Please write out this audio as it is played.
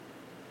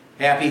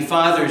Happy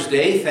Father's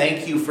Day.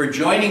 Thank you for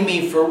joining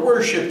me for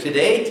worship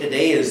today.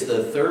 Today is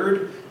the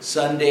third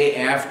Sunday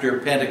after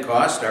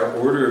Pentecost. Our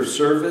order of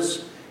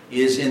service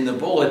is in the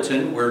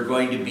bulletin. We're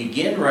going to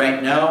begin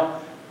right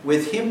now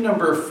with hymn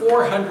number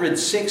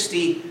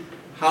 460,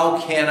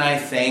 How Can I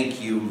Thank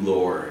You,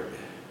 Lord?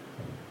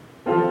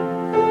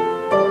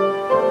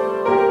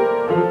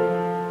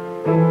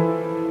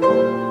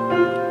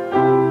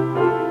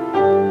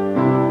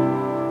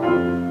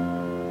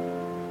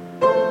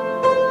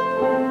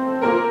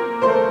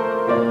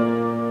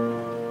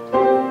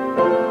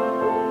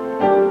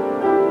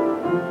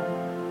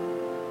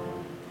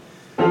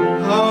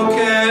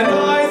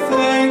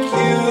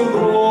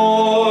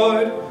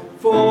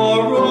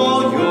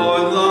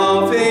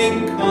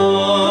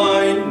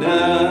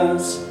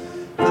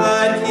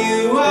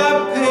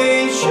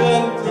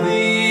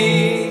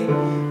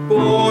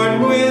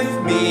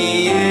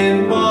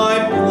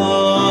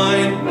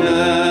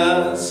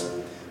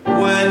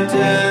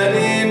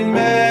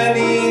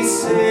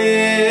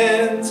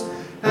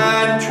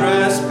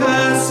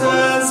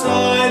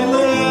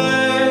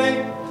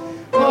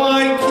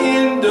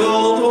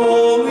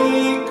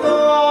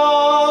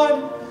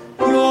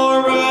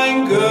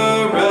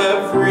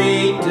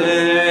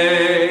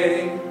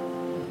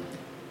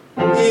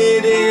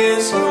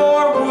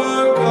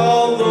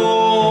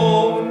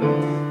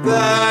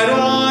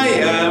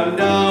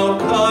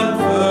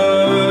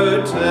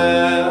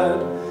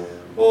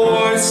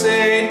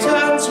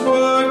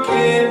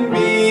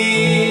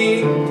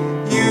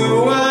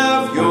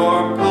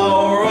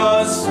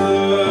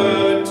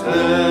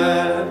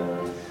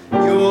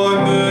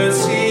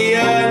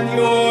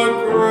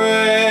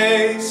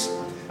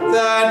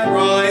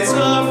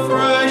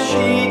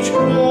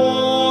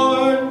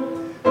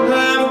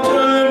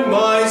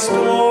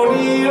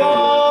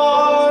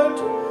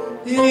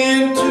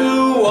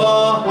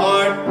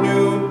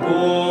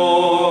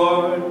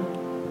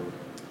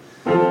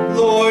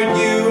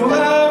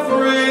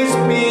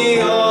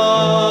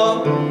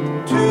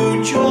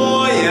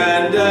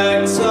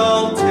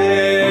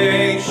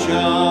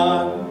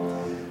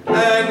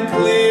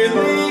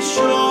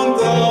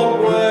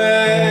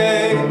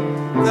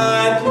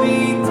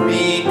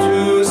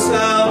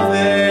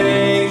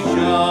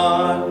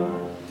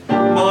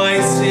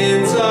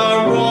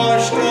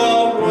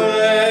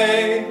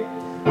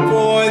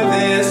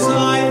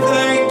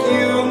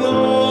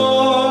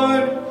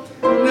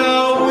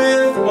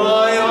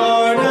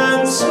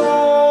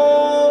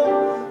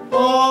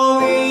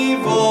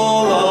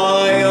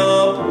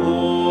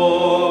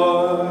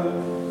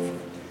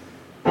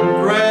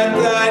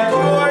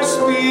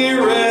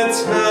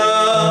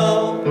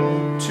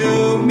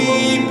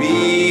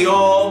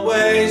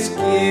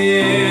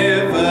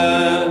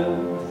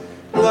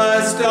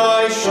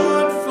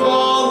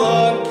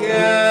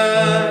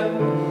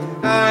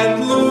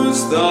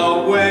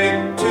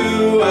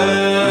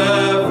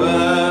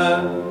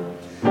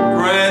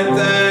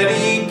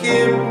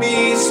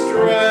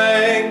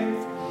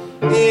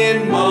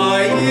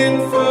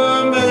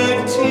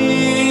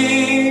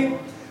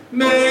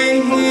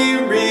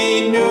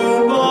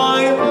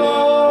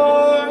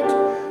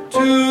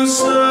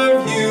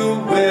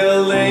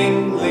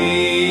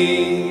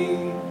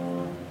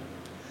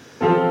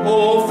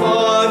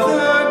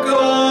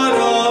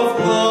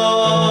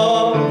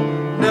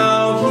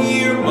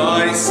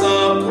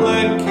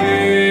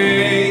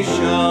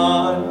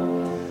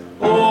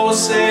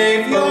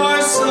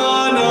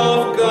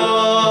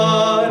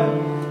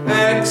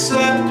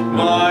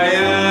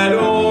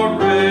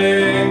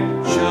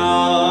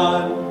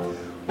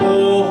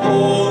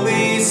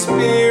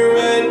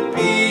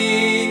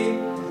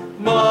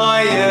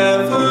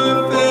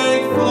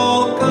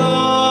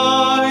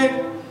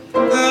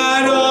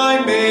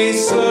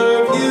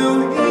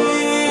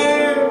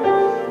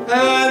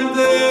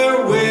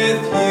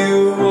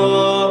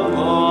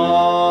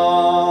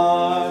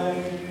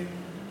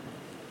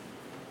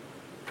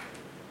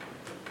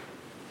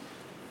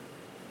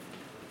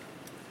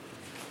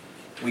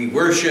 We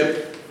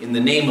worship in the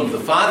name of the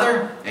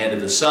Father, and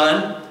of the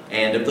Son,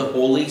 and of the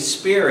Holy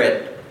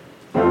Spirit.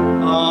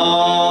 Amen.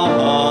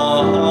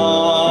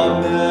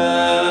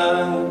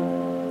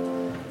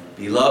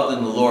 Beloved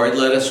in the Lord,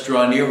 let us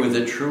draw near with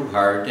a true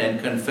heart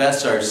and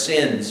confess our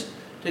sins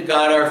to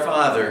God our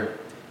Father,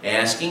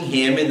 asking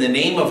Him in the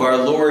name of our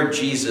Lord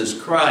Jesus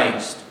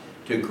Christ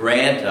to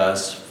grant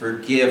us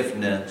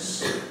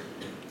forgiveness.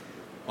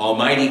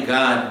 Almighty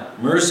God,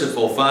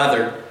 merciful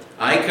Father,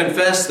 I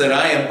confess that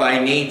I am by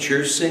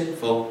nature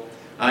sinful.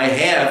 I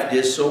have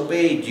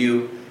disobeyed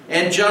you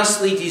and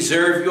justly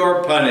deserve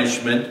your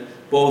punishment,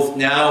 both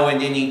now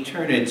and in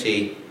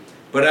eternity.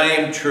 But I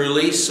am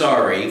truly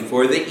sorry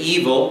for the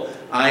evil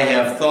I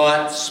have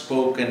thought,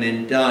 spoken,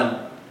 and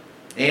done.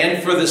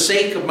 And for the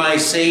sake of my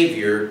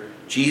Savior,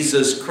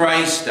 Jesus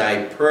Christ,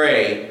 I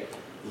pray,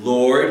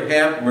 Lord,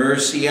 have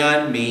mercy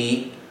on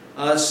me,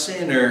 a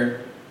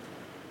sinner.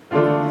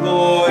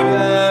 Lord,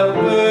 have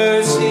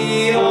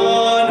mercy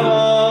on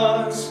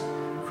us.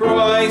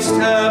 Christ,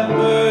 have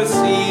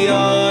mercy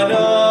on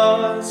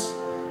us.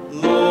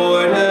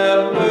 Lord,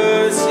 have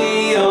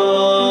mercy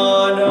on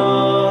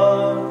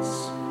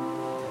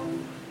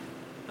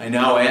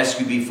ask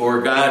you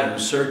before God, who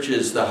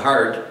searches the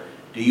heart,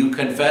 do you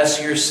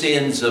confess your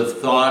sins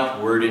of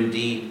thought, word, and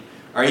deed?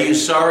 Are you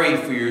sorry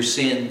for your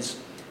sins?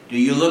 Do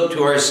you look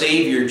to our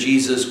Savior,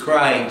 Jesus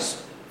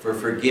Christ, for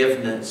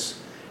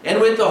forgiveness?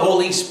 And with the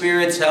Holy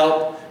Spirit's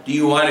help, do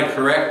you want to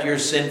correct your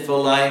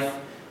sinful life?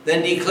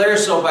 Then declare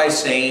so by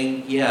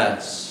saying,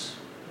 yes.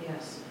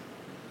 Yes.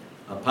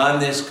 Upon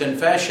this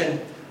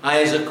confession,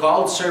 I, as a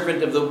called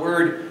servant of the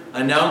Word,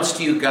 announce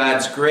to you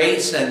God's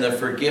grace and the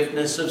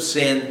forgiveness of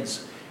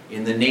sins.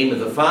 In the name of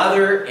the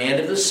Father, and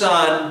of the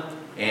Son,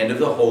 and of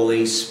the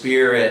Holy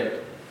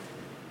Spirit.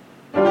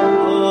 Amen.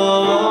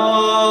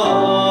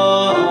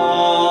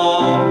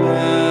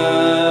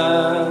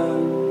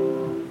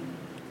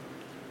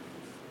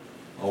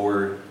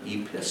 Our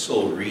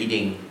epistle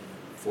reading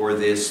for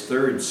this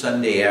third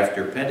Sunday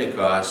after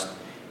Pentecost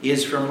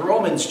is from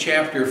Romans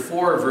chapter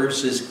 4,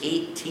 verses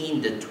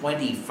 18 to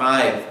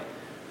 25,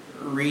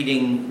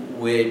 reading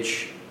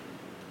which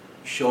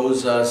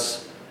shows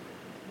us,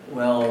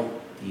 well,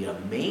 the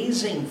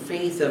amazing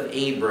faith of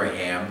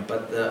Abraham,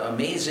 but the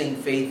amazing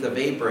faith of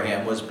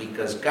Abraham was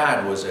because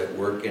God was at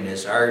work in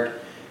his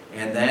heart,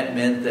 and that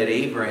meant that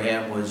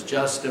Abraham was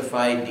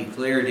justified,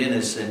 declared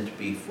innocent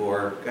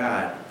before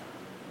God.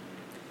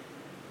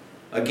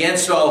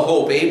 Against all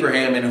hope,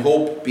 Abraham in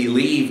hope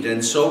believed,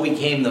 and so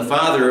became the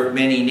father of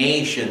many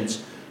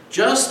nations,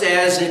 just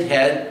as it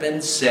had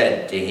been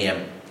said to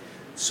him,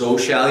 so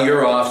shall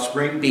your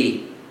offspring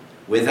be.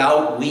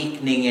 Without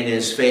weakening in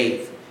his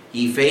faith,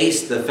 he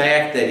faced the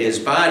fact that his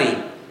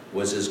body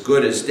was as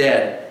good as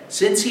dead,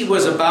 since he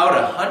was about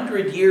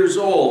 100 years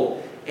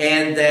old,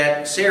 and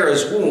that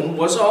Sarah's womb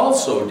was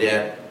also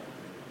dead.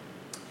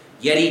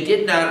 Yet he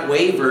did not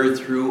waver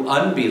through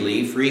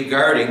unbelief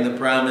regarding the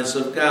promise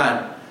of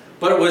God,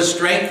 but was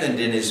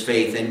strengthened in his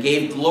faith and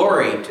gave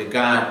glory to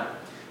God,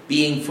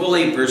 being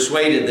fully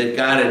persuaded that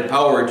God had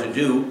power to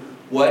do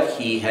what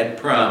he had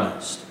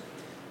promised.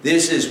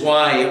 This is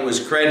why it was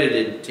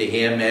credited to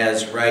him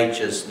as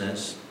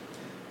righteousness.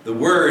 The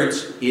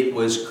words, "it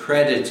was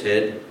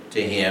credited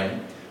to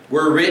him,"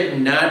 were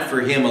written not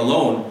for him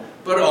alone,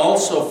 but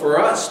also for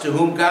us, to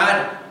whom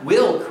God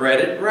will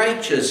credit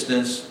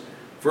righteousness,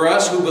 for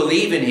us who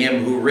believe in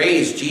him who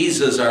raised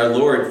Jesus our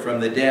Lord from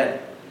the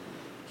dead.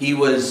 He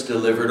was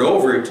delivered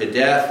over to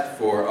death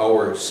for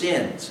our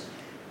sins,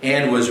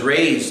 and was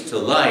raised to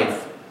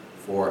life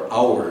for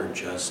our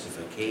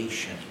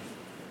justification.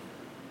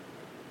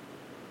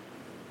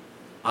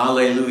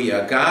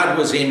 Alleluia. God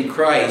was in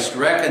Christ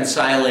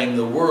reconciling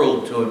the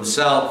world to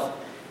himself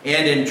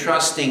and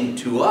entrusting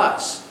to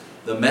us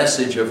the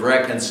message of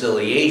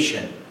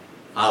reconciliation.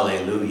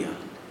 Alleluia.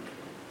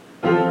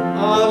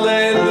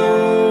 Alleluia.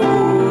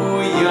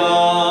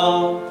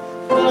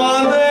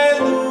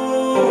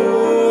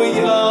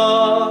 Alleluia.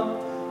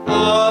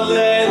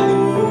 Alleluia.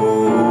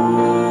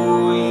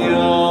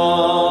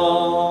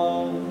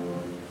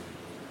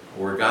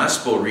 Our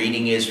gospel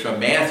reading is from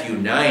Matthew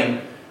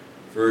 9,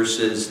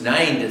 verses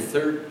 9 to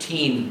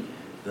 13,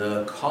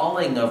 the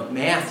calling of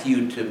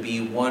Matthew to be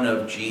one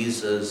of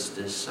Jesus'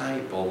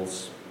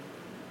 disciples.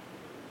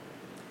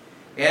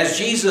 As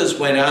Jesus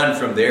went on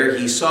from there,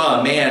 he saw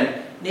a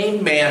man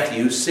named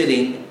Matthew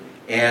sitting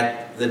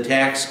at the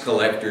tax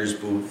collector's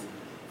booth.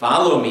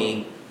 "Follow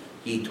me,"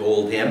 he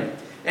told him,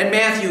 and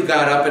Matthew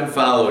got up and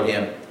followed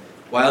him.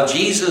 While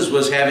Jesus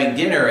was having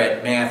dinner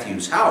at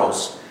Matthew's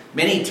house,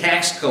 many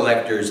tax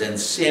collectors and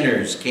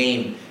sinners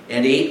came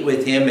and ate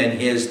with him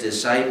and his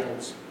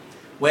disciples.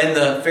 When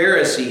the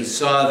Pharisees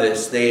saw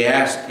this, they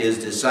asked his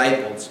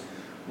disciples,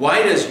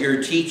 "Why does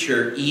your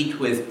teacher eat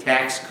with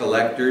tax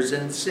collectors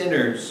and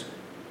sinners?"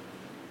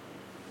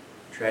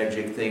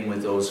 Tragic thing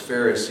with those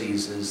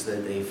Pharisees is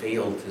that they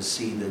failed to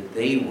see that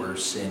they were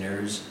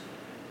sinners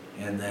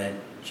and that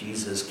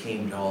Jesus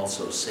came to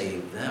also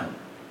save them.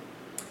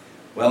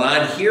 Well,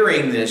 on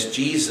hearing this,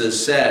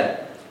 Jesus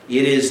said,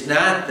 "It is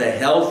not the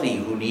healthy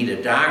who need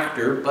a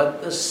doctor,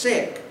 but the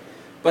sick.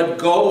 But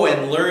go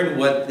and learn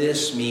what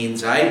this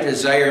means. I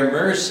desire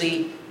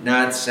mercy,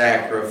 not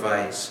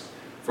sacrifice.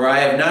 For I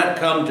have not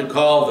come to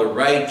call the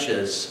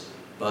righteous,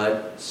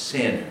 but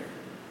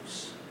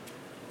sinners."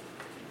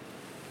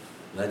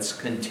 Let's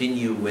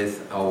continue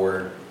with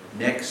our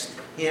next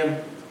hymn.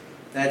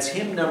 That's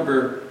hymn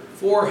number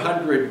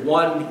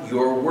 401,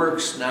 "Your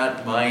Works,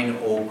 Not Mine,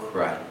 O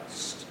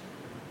Christ."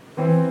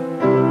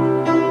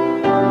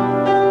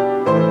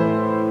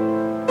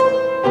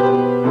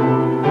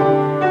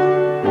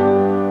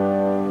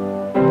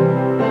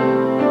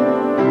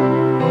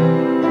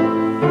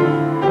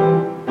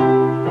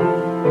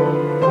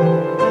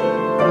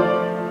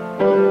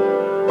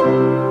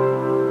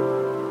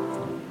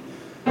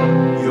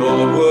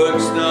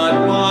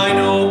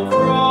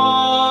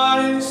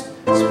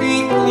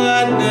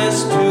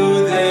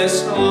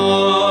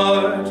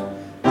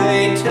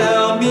 They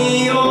tell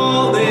me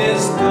all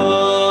is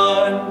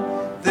done.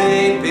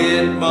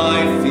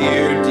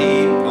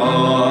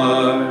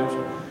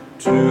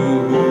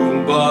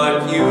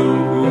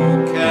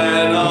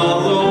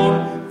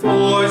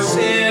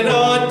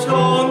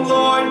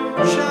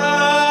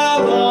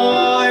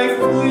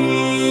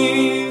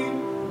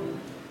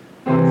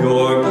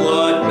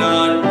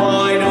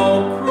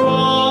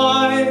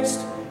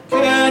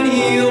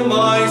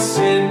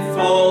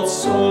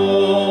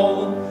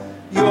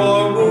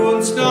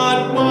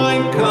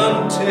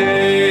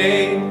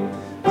 name,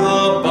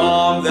 the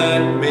balm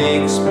that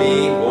makes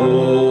me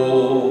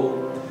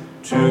whole.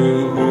 To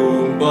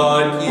whom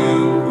but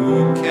you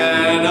who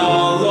can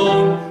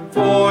alone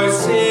for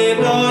sin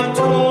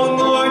atone,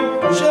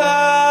 Lord,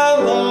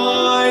 shall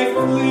I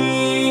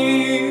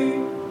flee?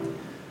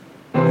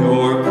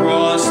 Your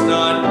cross,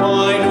 not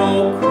mine,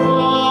 O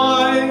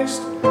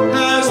Christ,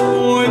 has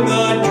borne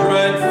the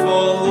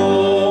dreadful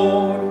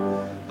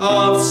load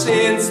of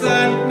sins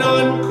that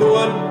none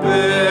could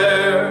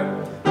bear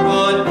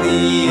but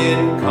the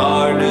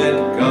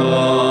incarnate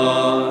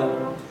God.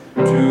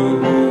 To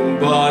whom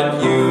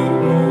but you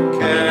who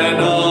can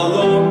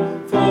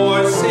alone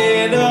for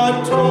sin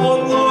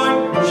atone,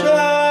 Lord,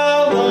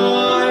 shall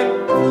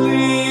I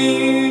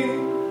flee?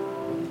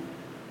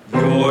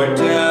 Your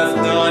death,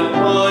 not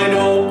mine,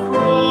 O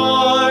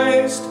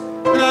Christ,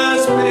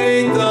 has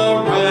paid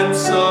the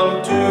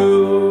ransom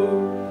due.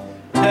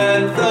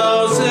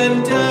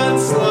 10,000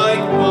 deaths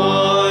like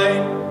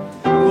mine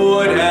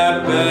would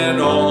have been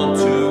all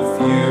too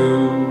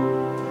few.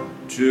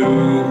 To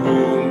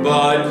whom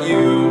but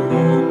you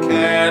who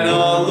can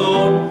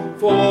alone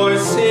for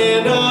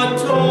sin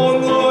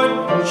atone, Lord,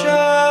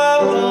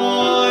 shall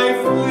I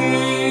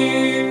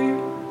flee?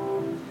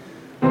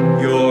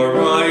 Your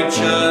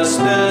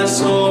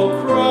righteousness,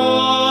 O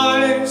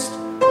Christ,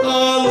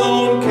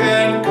 alone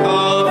can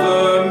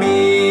cover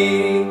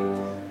me.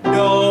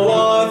 No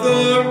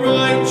other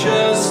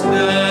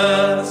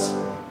righteousness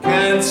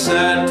can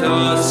set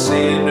a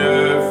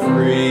sinner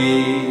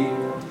free.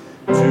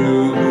 To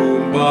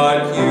whom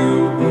but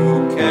you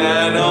who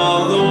can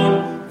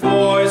alone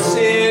for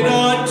sin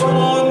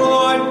atone,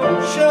 Lord,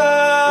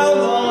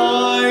 shall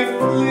I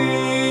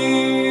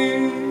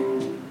flee?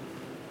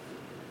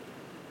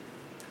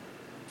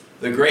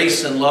 The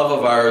grace and love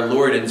of our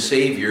Lord and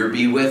Savior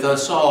be with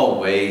us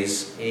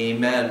always.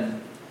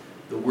 Amen.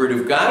 The Word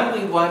of God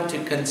we want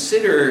to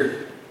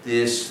consider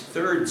this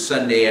third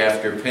Sunday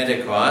after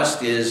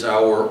Pentecost is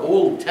our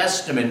Old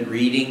Testament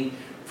reading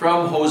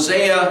from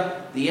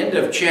Hosea, the end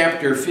of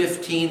chapter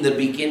 15, the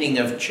beginning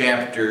of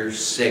chapter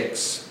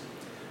 6,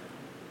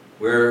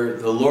 where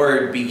the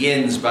Lord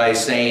begins by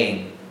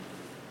saying,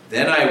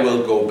 "Then I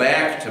will go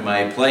back to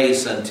my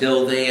place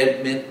until they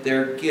admit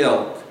their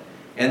guilt,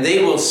 and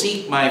they will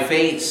seek my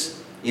face.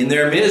 In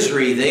their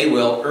misery they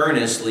will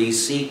earnestly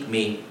seek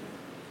me."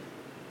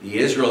 The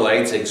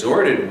Israelites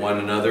exhorted one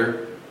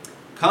another,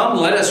 "Come,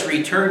 let us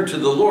return to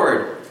the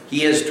Lord.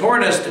 He has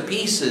torn us to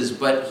pieces,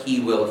 but he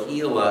will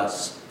heal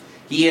us.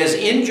 He has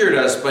injured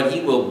us, but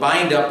he will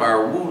bind up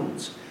our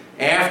wounds.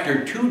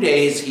 After 2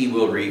 days he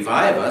will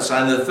revive us.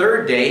 On the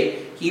third day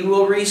he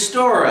will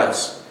restore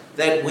us,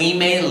 that we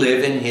may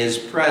live in his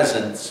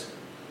presence.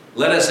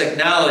 Let us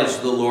acknowledge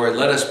the Lord.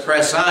 Let us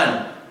press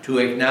on to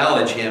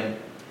acknowledge him.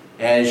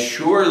 As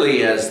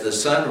surely as the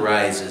sun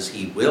rises,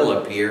 he will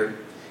appear.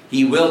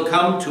 He will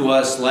come to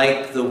us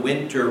like the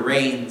winter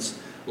rains,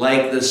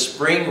 like the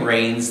spring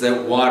rains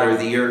that water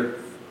the earth."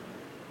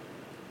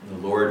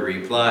 The Lord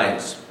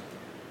replies,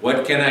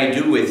 "What can I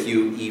do with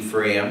you,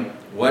 Ephraim?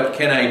 What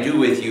can I do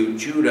with you,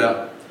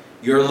 Judah?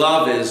 Your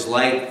love is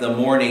like the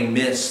morning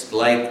mist,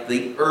 like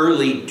the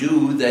early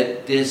dew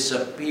that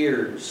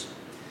disappears.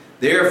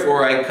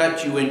 Therefore I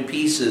cut you in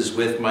pieces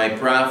with my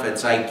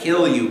prophets. I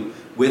kill you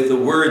with the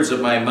words of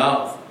my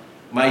mouth.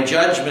 My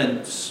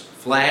judgments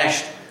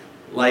flashed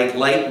like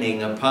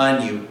lightning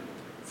upon you.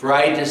 For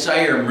I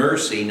desire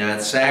mercy,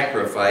 not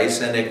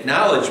sacrifice, and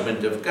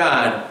acknowledgement of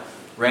God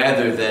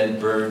rather than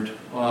burnt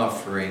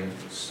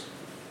offerings."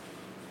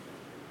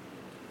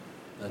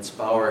 Let's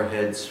bow our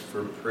heads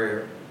for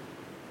prayer.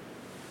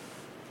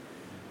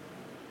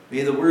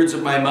 May the words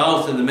of my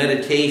mouth and the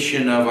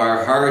meditation of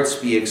our hearts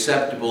be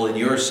acceptable in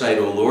your sight,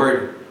 O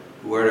Lord,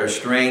 who art our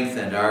strength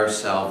and our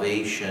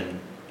salvation.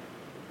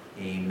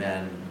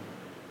 Amen.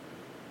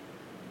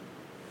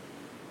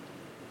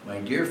 My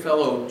dear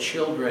fellow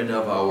children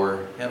of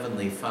our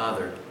Heavenly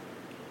Father,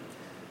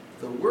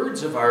 the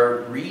words of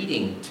our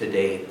reading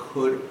today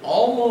could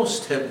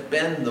almost have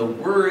been the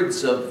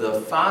words of the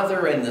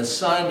Father and the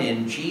Son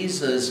in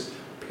Jesus'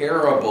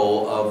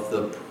 parable of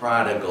the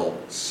prodigal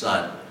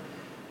son.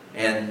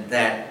 And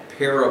that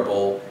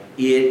parable,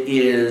 it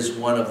is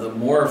one of the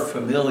more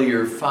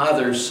familiar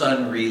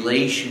father-son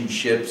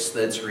relationships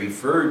that's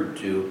referred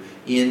to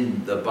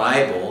in the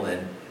Bible.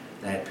 And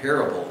that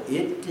parable,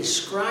 it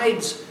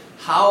describes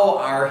how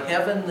our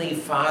Heavenly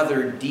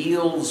Father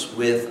deals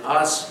with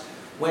us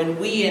when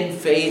we in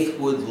faith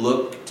would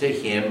look to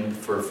him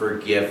for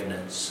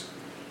forgiveness.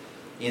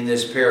 In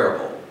this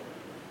parable,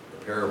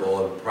 the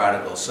parable of the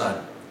prodigal son,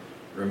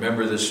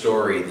 remember the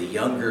story. The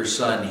younger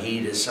son,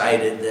 he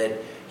decided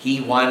that he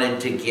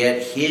wanted to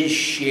get his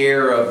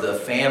share of the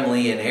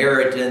family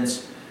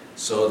inheritance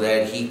so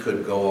that he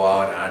could go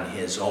out on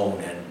his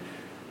own. And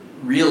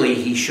really,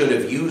 he should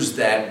have used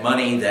that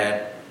money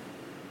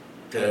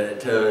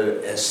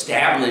to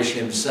establish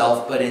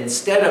himself, but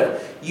instead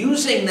of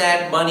using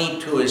that money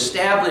to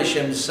establish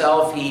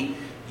himself, he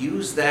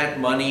used that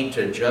money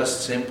to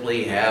just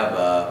simply have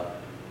a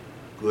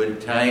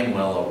good time,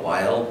 well, a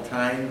wild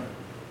time,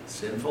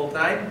 sinful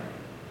time.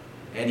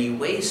 and he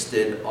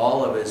wasted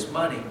all of his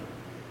money.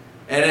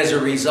 And as a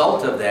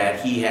result of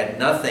that, he had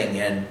nothing,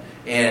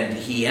 and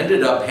he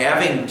ended up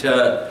having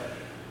to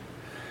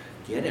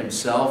get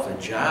himself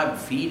a job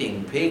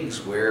feeding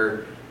pigs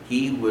where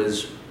he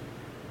was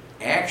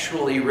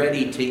actually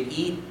ready to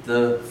eat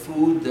the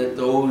food that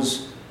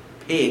those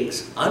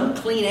pigs,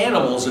 unclean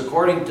animals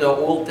according to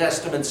Old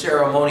Testament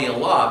ceremonial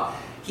law,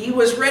 he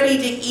was ready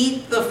to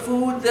eat the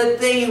food that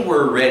they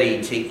were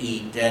ready to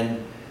eat.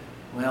 And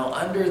well,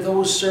 under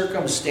those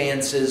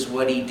circumstances,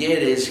 what he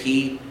did is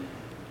he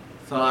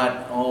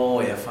thought, oh,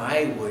 if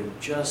I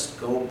would just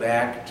go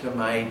back to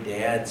my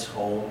dad's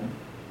home.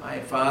 My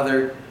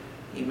father,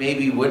 he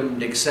maybe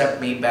wouldn't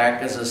accept me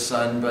back as a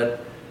son,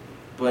 but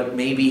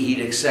maybe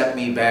he'd accept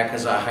me back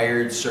as a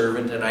hired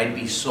servant, and I'd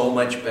be so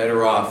much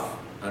better off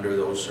under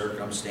those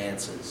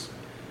circumstances.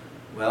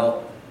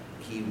 Well,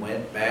 he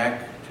went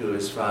back to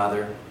his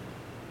father,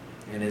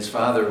 and his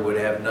father would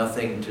have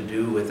nothing to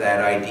do with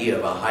that idea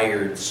of a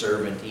hired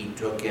servant. He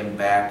took him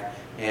back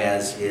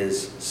as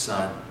his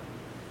son.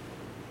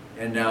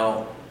 And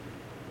now,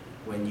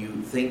 when you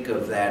think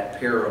of that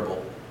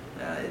parable,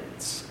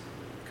 it's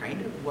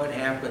kind of what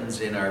happens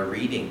in our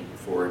reading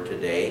for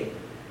today.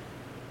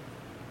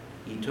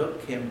 He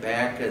took him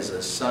back as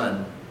a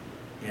son,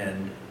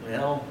 and,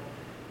 well,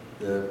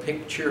 the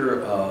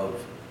picture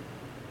of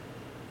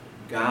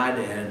God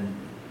and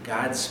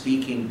God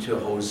speaking to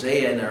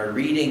Hosea in our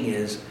reading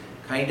is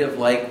kind of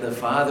like the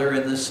father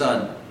and the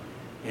son.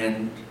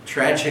 And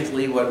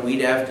tragically, what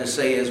we'd have to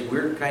say is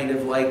we're kind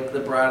of like the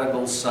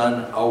prodigal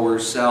son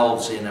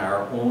ourselves in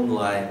our own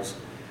lives,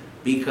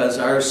 because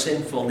our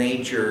sinful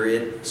nature,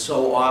 it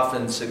so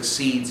often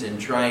succeeds in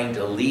trying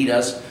to lead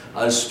us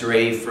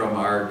astray from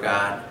our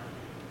God.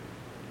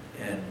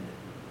 And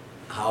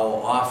how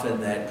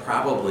often that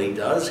probably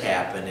does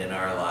happen in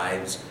our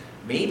lives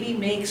maybe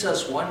makes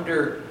us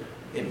wonder.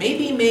 It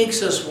maybe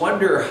makes us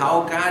wonder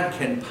how God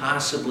can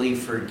possibly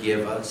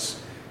forgive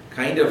us.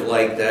 Kind of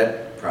like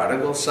that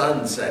prodigal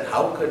son said,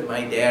 how could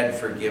my dad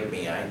forgive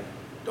me? I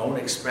don't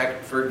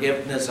expect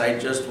forgiveness. I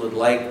just would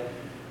like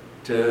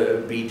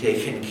to be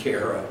taken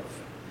care of.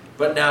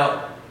 But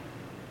now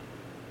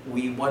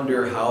we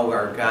wonder how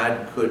our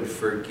God could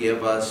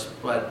forgive us.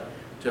 But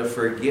to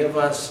forgive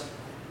us,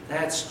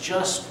 that's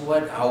just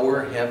what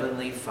our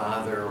Heavenly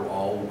Father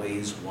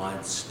always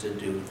wants to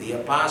do. The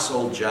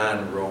Apostle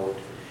John wrote,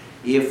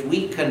 if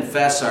we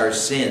confess our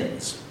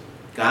sins,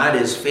 God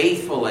is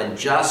faithful and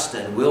just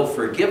and will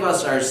forgive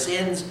us our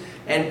sins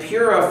and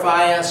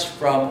purify us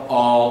from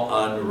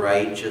all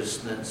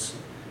unrighteousness.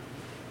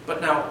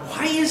 But now,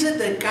 why is it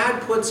that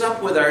God puts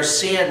up with our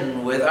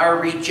sin, with our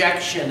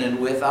rejection, and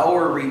with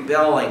our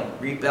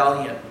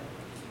rebellion?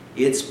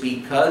 It's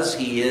because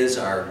He is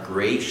our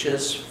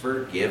gracious,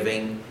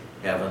 forgiving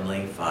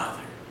Heavenly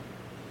Father.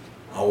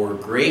 Our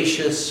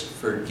gracious,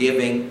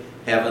 forgiving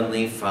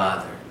Heavenly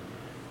Father.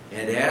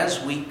 And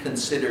as we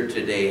consider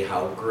today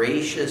how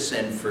gracious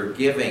and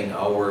forgiving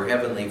our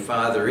Heavenly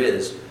Father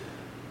is,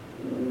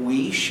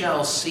 we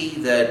shall see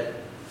that,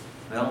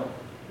 well,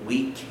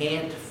 we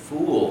can't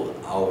fool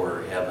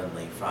our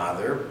Heavenly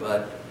Father,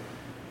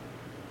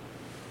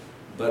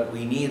 but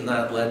we need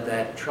not let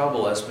that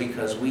trouble us,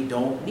 because we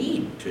don't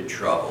need to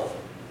trouble.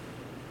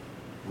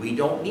 We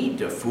don't need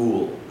to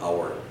fool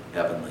our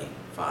Heavenly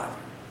Father.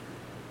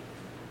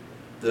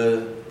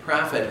 The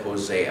prophet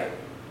Hosea,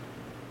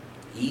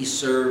 he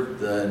served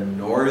the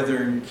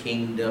northern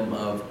kingdom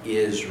of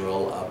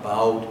Israel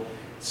about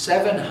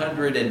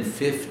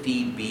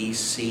 750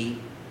 BC.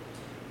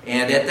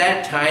 And at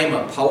that time,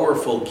 a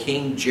powerful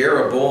king,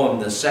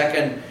 Jeroboam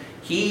II,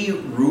 he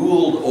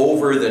ruled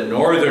over the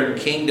northern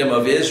kingdom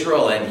of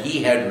Israel, and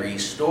he had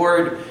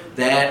restored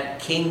that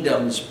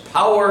kingdom's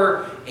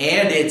power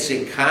and its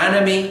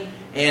economy.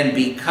 And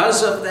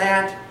because of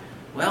that,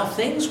 well,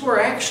 things were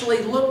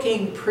actually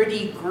looking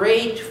pretty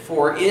great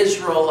for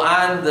Israel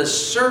on the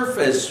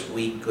surface,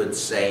 we could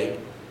say.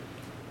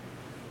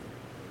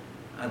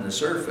 On the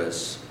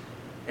surface,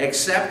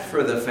 except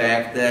for the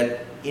fact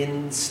that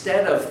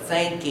instead of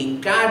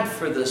thanking God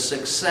for the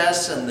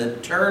success and the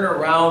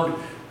turnaround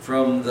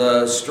from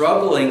the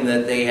struggling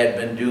that they had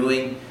been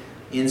doing,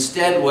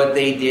 instead what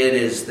they did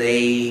is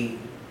they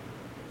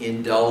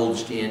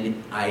indulged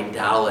in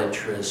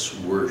idolatrous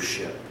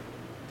worship.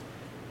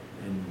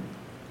 And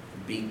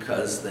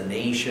because the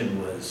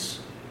nation was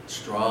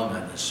strong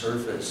on the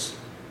surface,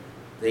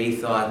 they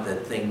thought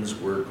that things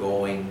were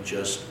going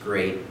just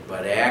great,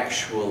 but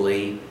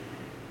actually,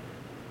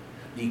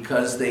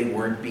 because they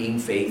weren't being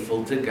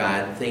faithful to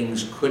God,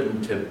 things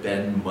couldn't have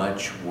been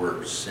much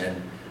worse.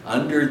 And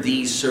under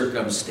these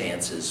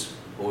circumstances,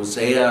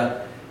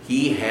 Hosea,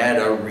 he had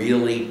a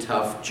really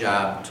tough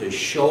job to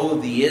show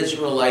the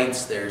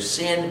Israelites their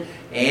sin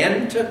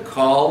and to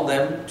call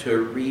them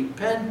to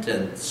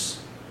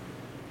repentance.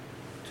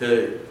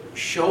 To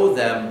show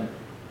them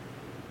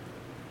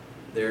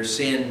their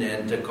sin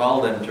and to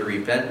call them to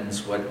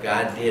repentance, what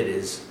God did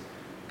is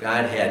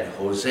God had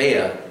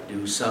Hosea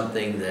do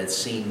something that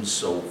seems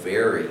so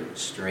very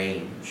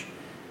strange.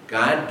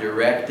 God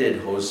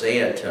directed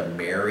Hosea to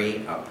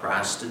marry a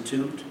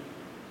prostitute.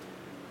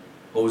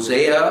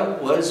 Hosea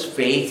was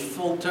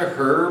faithful to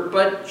her,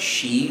 but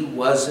she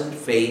wasn't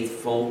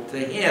faithful to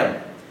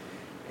him.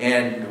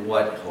 And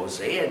what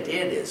Hosea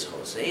did is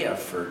Hosea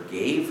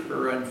forgave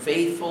her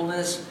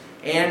unfaithfulness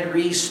and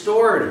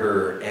restored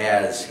her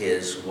as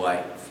his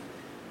wife.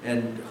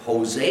 And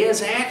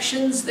Hosea's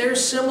actions, they're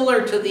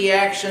similar to the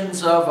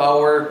actions of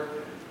our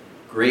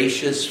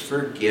gracious,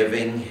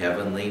 forgiving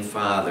Heavenly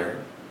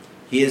Father.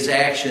 His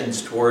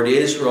actions toward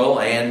Israel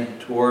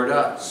and toward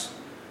us.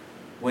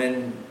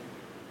 When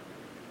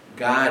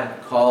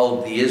God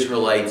called the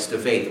Israelites to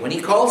faith, when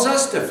he calls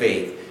us to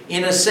faith,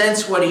 in a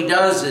sense what he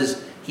does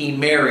is he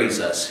marries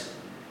us.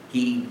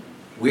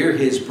 We're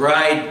his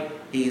bride,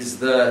 he's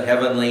the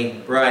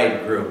heavenly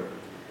bridegroom.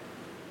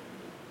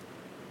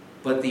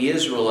 But the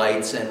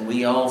Israelites and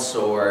we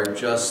also are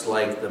just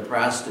like the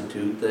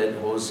prostitute that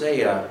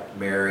Hosea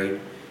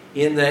married,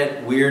 in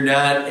that we're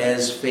not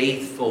as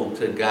faithful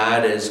to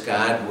God as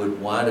God would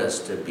want us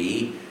to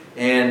be,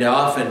 and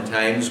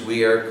oftentimes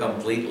we are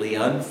completely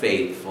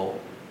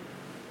unfaithful.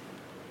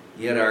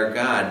 Yet our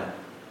God,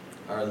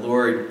 our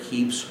Lord,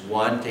 keeps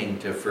wanting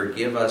to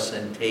forgive us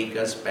and take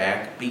us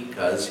back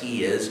because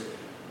he is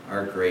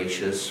our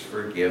gracious,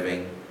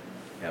 forgiving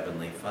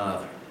Heavenly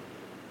Father.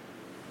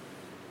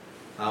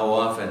 How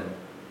often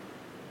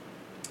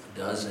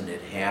doesn't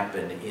it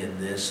happen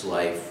in this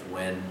life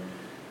when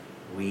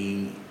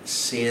we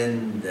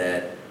sin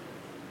that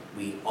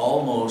we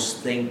almost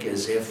think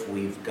as if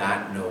we've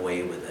gotten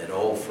away with it?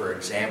 Oh, for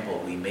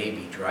example, we may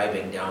be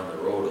driving down the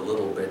road a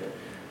little bit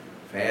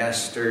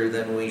faster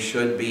than we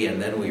should be,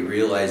 and then we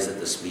realize that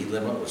the speed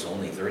limit was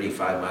only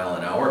 35 miles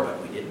an hour, but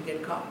we didn't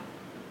get caught.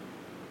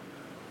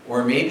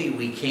 Or maybe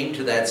we came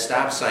to that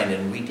stop sign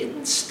and we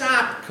didn't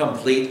stop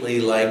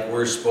completely like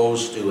we're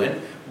supposed to,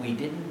 and we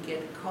didn't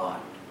get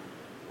caught.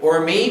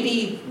 Or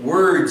maybe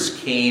words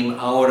came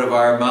out of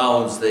our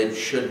mouths that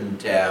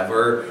shouldn't have,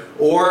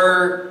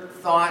 or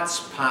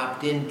thoughts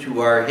popped into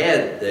our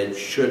head that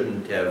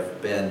shouldn't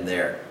have been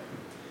there.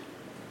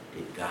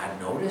 Did God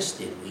notice?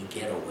 Did we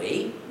get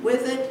away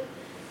with it?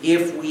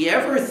 If we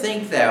ever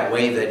think that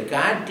way, that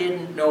God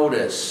didn't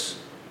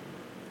notice,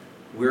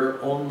 we're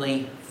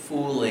only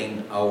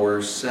fooling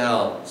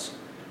ourselves.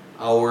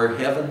 Our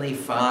Heavenly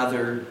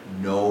Father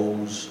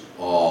knows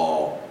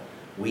all.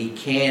 We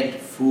can't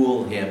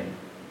fool him.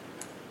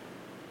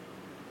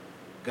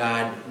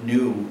 God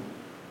knew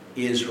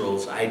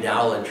Israel's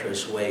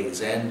idolatrous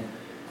ways, and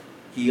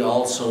he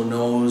also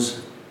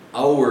knows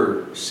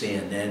our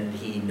sin, and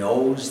he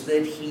knows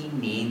that he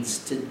needs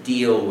to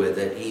deal with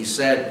it. He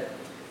said,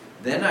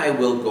 "Then I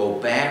will go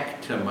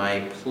back to my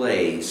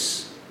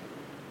place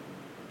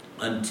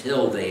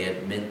until they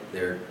admit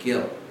their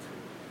guilt."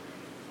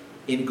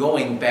 In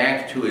going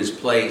back to his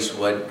place,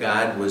 what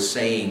God was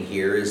saying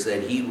here is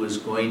that he was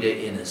going to,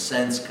 in a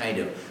sense, kind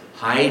of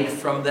hide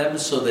from them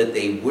so that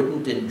they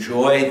wouldn't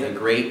enjoy the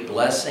great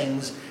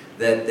blessings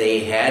that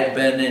they had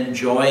been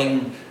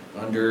enjoying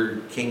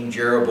under King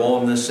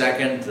Jeroboam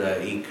II,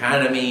 the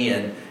economy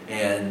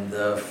and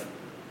the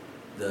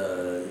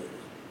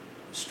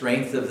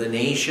strength of the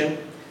nation,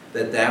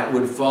 that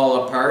would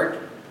fall apart.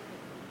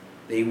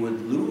 They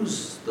would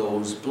lose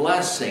those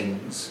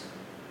blessings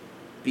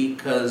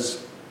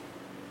because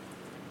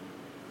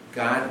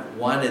God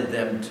wanted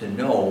them to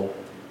know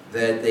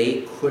that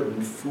they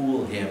couldn't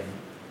fool him.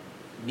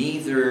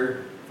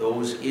 Neither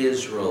those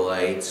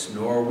Israelites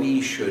nor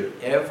we should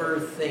ever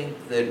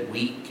think that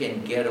we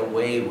can get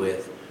away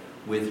with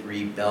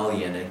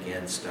rebellion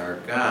against our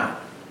God.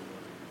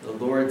 The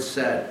Lord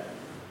said,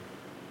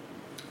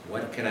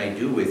 "What can I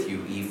do with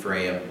you,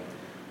 Ephraim?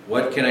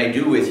 What can I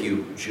do with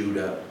you,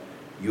 Judah?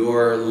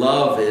 Your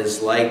love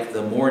is like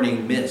the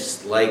morning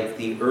mist, like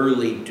the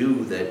early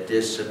dew that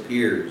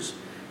disappears."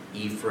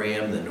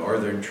 Ephraim, the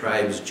northern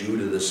tribes,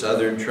 Judah, the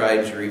southern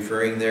tribes,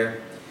 referring there.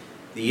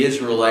 The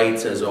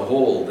Israelites as a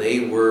whole,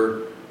 they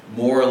were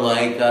more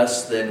like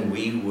us than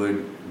we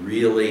would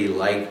really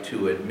like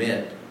to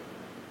admit.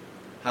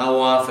 How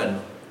often,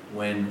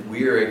 when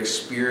we're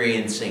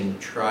experiencing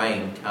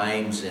trying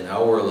times in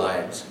our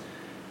lives,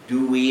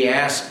 do we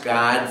ask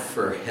God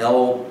for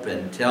help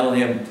and tell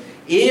him,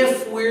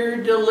 if we're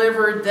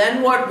delivered,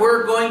 then what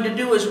we're going to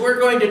do is we're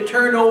going to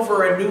turn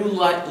over a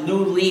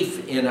new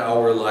leaf in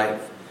our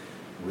life.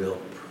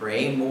 We'll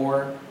pray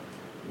more.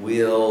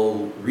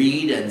 We'll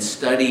read and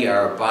study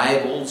our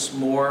Bibles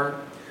more.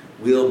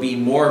 We'll be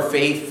more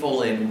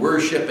faithful in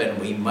worship, and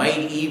we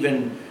might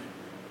even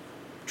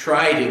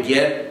try to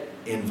get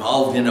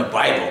involved in a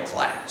Bible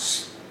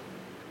class.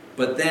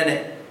 But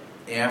then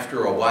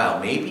after a while,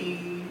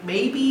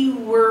 maybe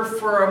we're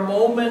for a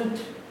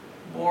moment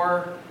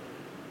more,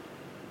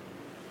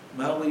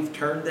 well, we've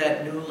turned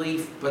that new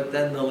leaf, but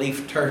then the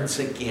leaf turns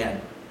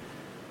again.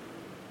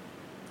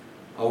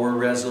 Our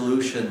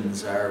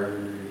resolutions, our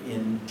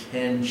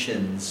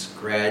intentions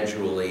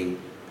gradually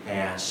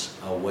pass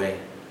away.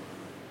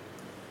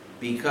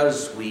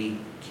 Because we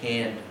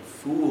can't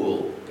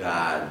fool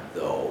God,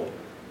 though,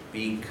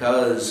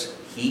 because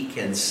he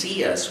can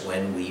see us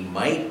when we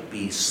might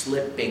be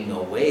slipping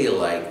away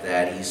like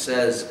that. He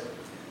says,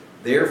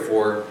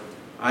 therefore,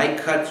 I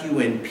cut you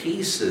in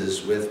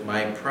pieces with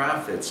my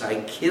prophets.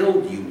 I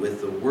killed you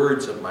with the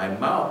words of my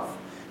mouth.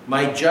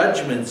 My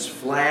judgments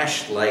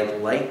flashed like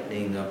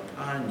lightning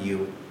upon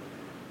you.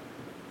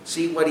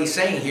 See, what he's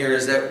saying here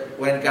is that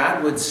when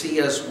God would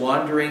see us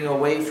wandering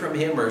away from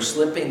him or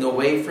slipping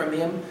away from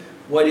him,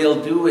 what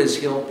he'll do is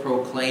he'll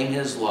proclaim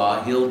his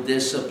law, he'll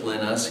discipline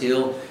us,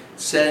 he'll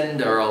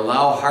send or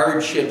allow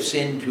hardships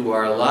into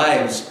our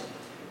lives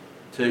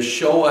to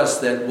show us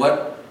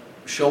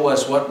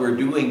what we're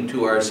doing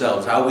to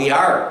ourselves, how we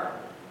are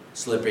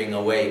slipping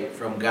away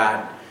from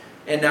God.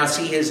 And now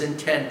see his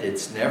intent,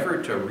 it's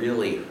never to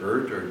really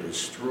hurt or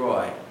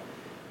destroy,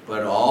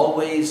 but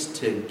always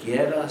to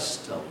get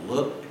us to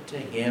look to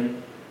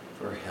him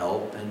for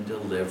help and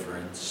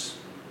deliverance.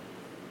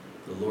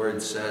 The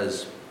Lord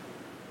says,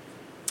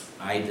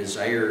 I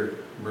desire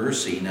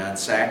mercy, not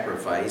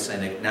sacrifice,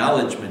 and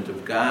acknowledgement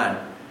of God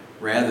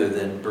rather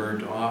than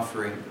burnt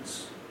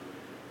offerings.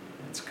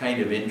 It's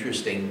kind of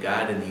interesting.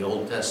 God in the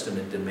Old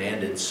Testament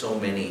demanded so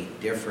many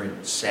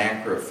different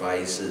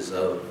sacrifices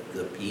of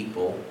the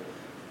people.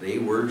 They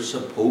were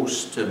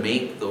supposed to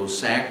make those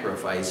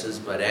sacrifices,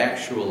 but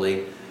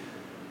actually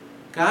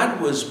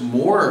God was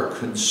more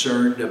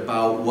concerned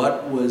about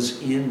what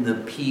was in the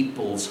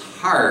people's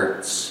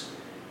hearts.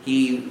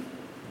 He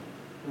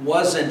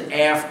wasn't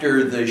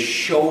after the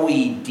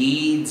showy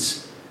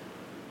deeds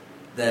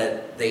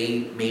that they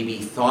maybe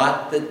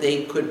thought that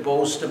they could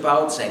boast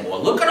about, saying,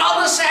 well, look at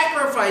all the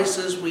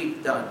sacrifices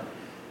we've done.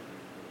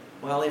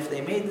 Well, if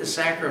they made the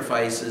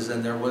sacrifices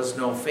and there was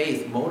no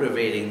faith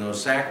motivating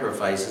those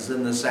sacrifices,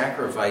 then the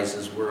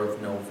sacrifices were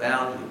of no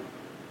value.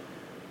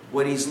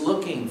 What he's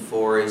looking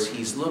for is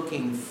he's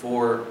looking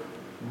for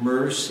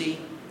mercy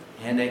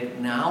and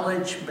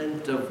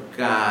acknowledgement of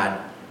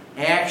God,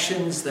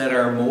 actions that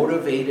are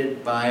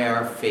motivated by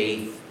our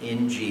faith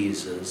in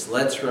Jesus.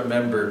 Let's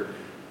remember,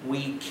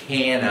 we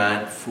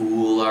cannot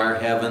fool our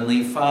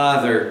Heavenly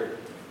Father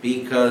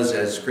because,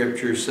 as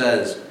Scripture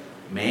says,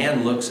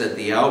 man looks at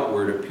the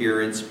outward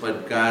appearance,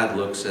 but God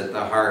looks at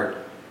the heart.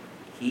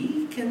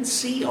 He can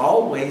see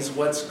always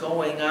what's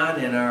going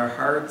on in our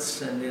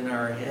hearts and in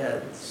our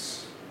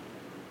heads.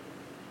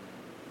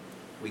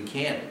 We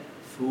can't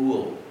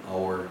fool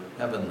our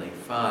Heavenly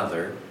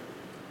Father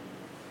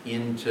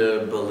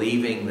into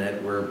believing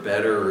that we're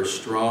better or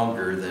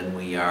stronger than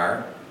we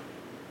are.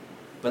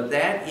 But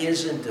that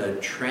isn't a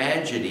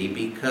tragedy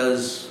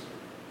because,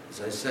 as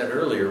I said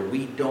earlier,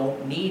 we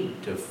don't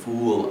need to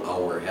fool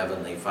our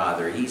Heavenly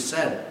Father. He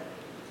said,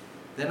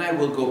 then I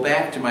will go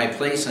back to my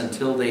place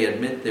until they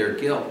admit their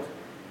guilt.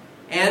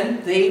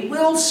 And they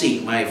will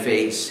seek my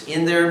face.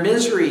 In their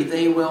misery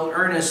they will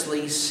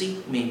earnestly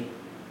seek me.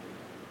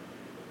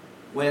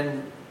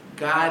 When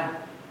God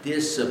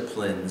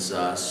disciplines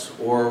us,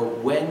 or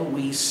when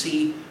we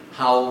see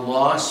how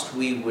lost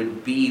we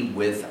would be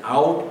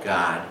without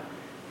God,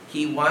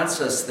 he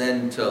wants us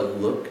then to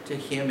look to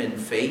him in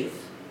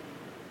faith.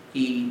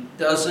 He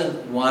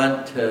doesn't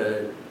want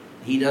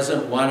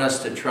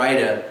us to try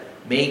to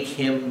make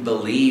him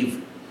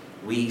believe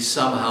we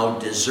somehow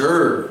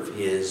deserve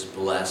his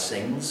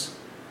blessings.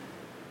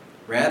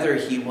 Rather,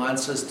 he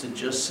wants us to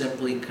just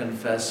simply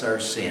confess our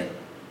sin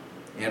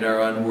and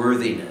our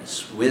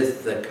unworthiness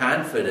with the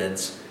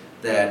confidence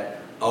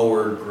that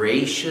our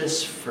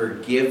gracious,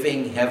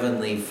 forgiving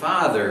Heavenly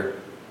Father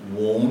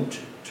won't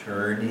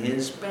turn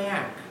his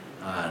back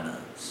on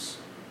us.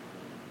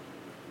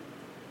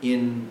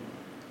 In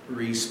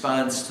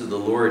response to the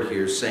Lord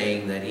here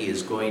saying that he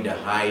is going to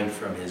hide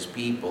from his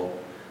people,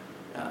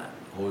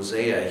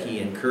 Hosea, he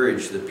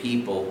encouraged the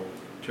people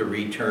to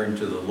return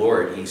to the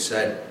Lord. He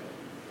said,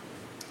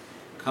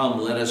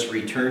 come, let us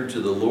return to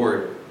the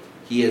Lord.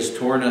 He has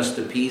torn us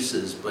to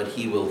pieces, but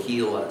he will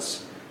heal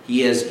us.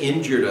 He has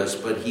injured us,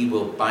 but he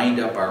will bind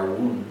up our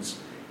wounds.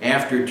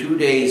 After 2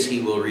 days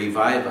he will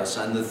revive us.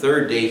 On the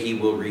third day he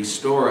will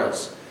restore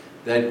us,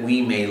 that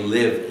we may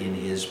live in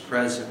his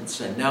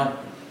presence. And now,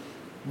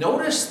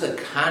 notice the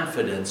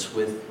confidence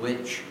with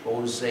which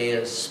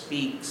Hosea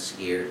speaks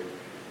here.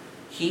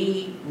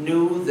 He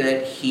knew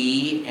that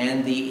he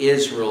and the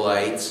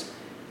Israelites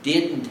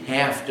didn't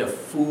have to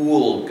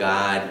fool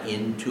God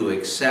into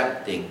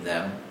accepting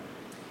them.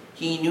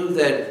 He knew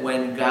that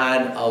when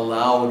God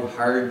allowed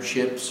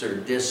hardships or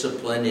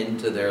discipline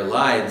into their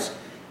lives,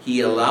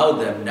 he allowed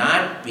them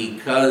not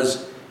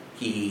because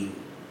he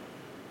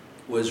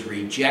was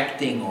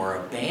rejecting or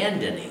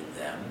abandoning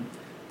them,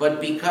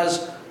 but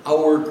because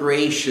our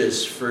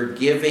gracious,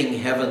 forgiving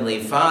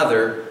Heavenly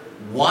Father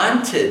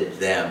wanted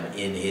them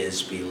in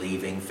his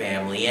believing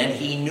family, and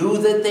he knew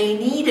that they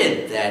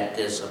needed that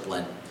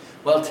discipline.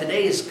 Well,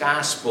 today's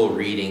gospel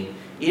reading,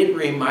 it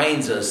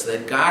reminds us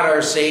that God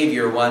our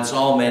Savior wants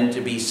all men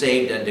to be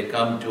saved and to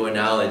come to a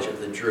knowledge of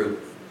the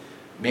truth.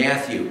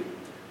 Matthew,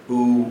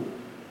 who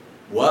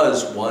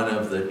was one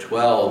of the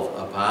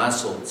 12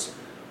 apostles,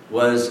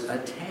 was a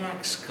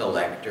tax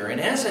collector. And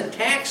as a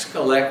tax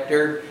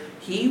collector,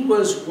 He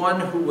was one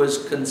who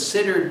was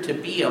considered to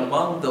be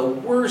among the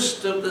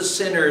worst of the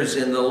sinners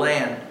in the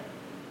land.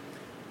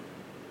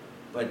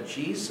 But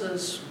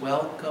Jesus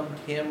welcomed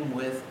him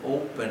with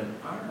open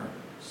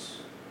arms.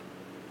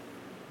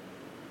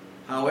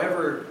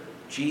 However,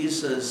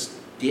 Jesus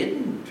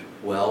didn't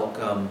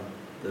welcome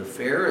the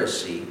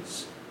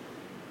Pharisees.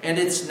 And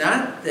it's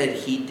not that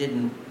he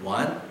didn't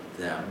want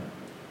them,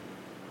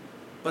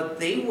 but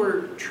they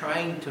were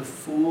trying to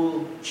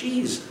fool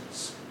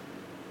Jesus.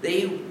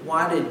 They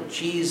wanted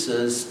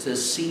Jesus to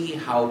see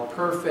how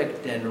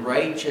perfect and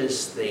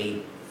righteous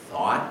they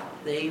thought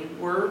they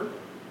were.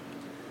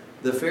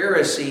 The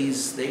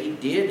Pharisees, they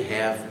did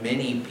have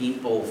many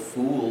people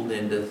fooled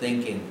into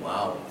thinking,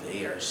 wow,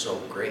 they are so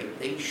great.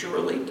 They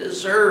surely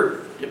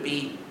deserve to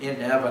be in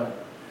heaven.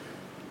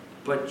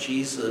 But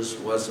Jesus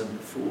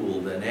wasn't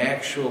fooled. And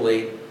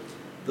actually,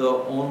 the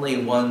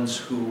only ones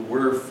who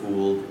were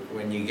fooled,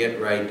 when you get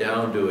right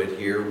down to it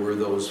here, were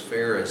those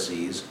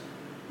Pharisees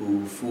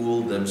who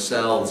fooled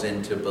themselves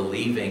into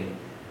believing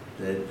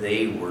that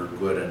they were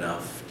good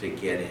enough to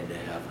get into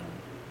heaven.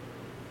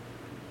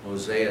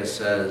 Hosea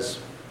says,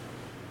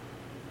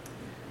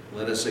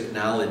 let us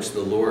acknowledge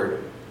the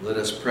Lord. Let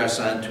us press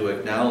on to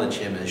acknowledge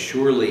him. As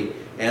surely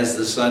as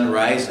the sun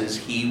rises,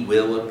 he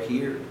will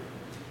appear.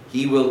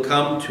 He will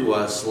come to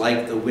us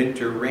like the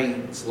winter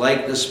rains,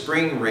 like the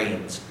spring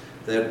rains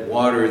that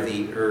water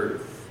the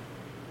earth.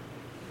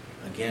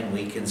 Again,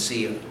 we can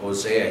see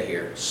Hosea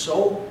here,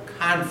 so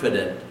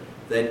confident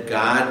that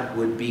God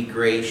would be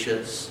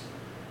gracious.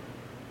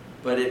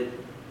 But it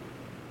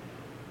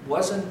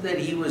wasn't that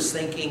he was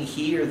thinking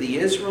he or the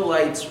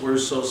Israelites were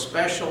so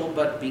special,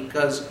 but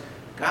because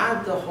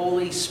God the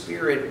Holy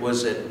Spirit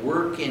was at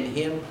work in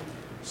him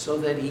so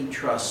that he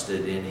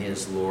trusted in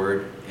his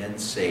Lord and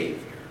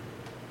Savior.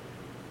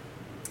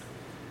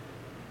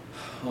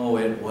 Oh,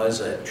 it was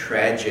a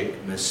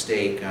tragic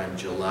mistake. On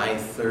July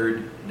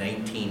 3rd,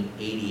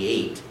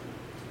 1988,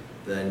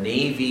 the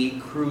Navy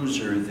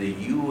cruiser, the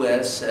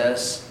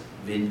USS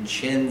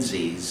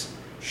Vincennes,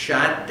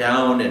 shot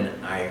down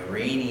an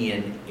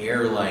Iranian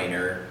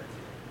airliner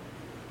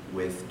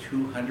with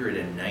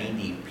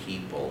 290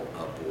 people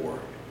aboard.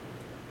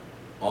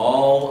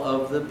 All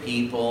of the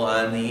people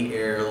on the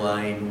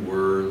airline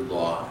were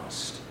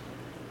lost.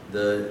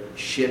 The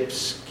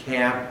ship's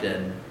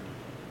captain,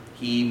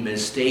 he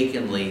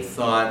mistakenly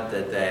thought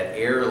that that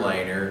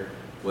airliner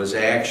was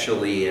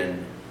actually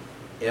an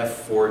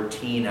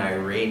F-14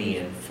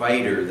 Iranian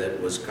fighter that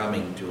was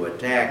coming to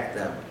attack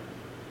them.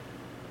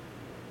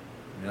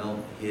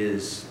 Well,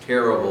 his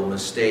terrible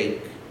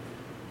mistake,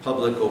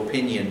 public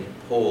opinion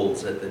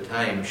polls at the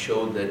time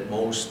showed that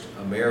most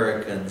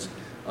Americans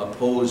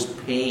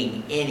opposed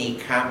paying any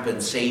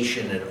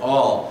compensation at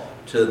all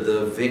to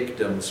the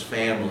victims'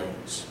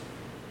 families.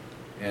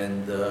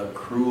 And the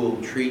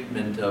cruel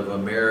treatment of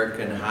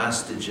American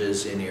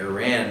hostages in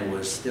Iran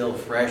was still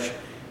fresh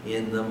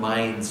in the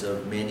minds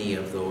of many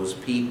of those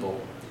people.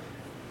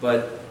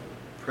 But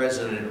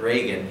President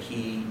Reagan,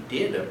 he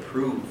did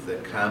approve the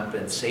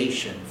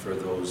compensation for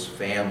those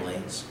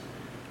families.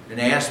 And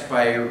asked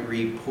by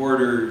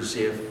reporters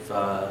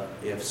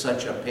if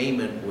such a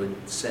payment would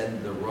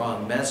send the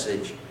wrong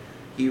message,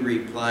 he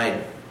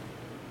replied,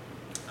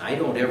 "I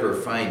don't ever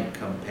find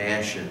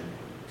compassion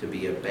to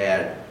be a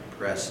bad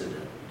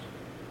precedent."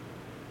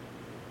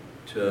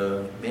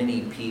 To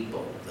many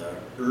people, the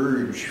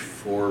urge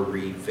for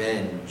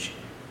revenge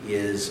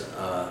is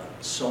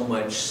so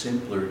much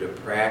simpler to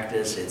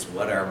practice. It's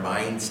what our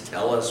minds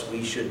tell us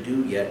we should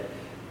do, yet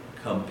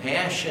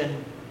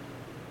compassion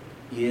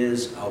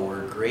is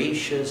our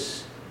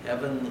gracious,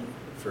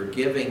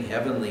 forgiving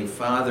Heavenly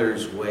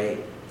Father's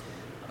way.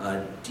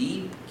 A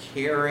deep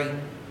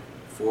caring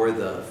for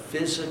the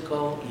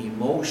physical,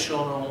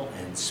 emotional,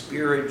 and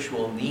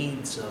spiritual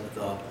needs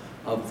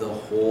of the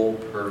whole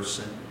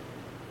person.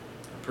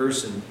 A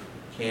person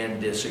can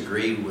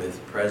disagree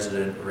with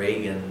President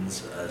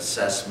Reagan's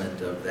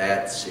assessment of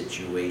that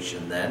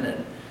situation then,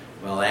 and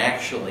well,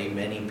 actually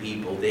many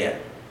people did.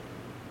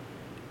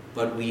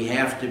 But we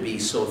have to be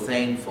so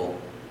thankful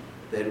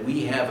that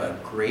we have a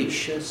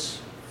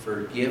gracious,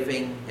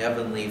 forgiving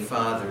Heavenly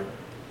Father.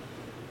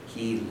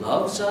 He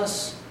loves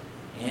us,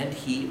 and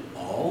He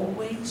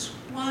always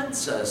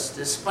wants us,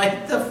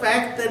 despite the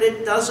fact that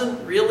it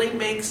doesn't really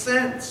make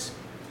sense.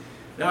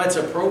 Now, it's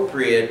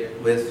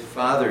appropriate with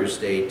Father's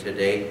Day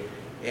today,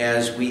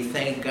 as we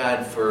thank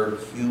God for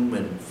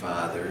human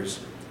fathers,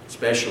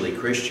 especially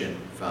Christian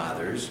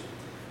fathers.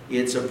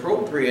 It's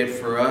appropriate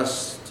for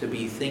us to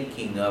be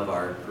thinking of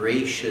our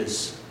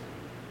gracious,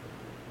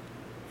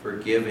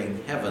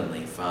 forgiving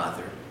Heavenly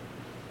Father,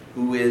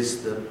 who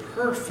is the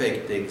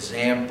perfect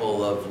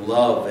example of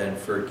love and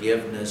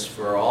forgiveness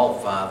for all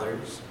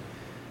fathers.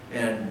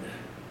 And,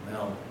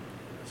 well,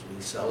 as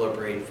we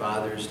celebrate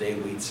Father's Day,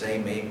 we'd say,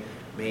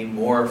 may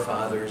more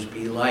fathers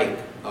be like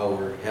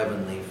our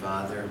Heavenly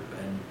Father.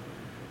 And,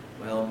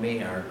 well,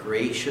 may our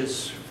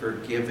gracious,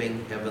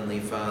 forgiving Heavenly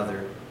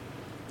Father,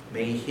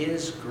 may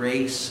His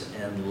grace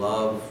and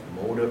love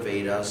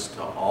motivate us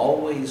to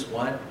always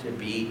want to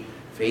be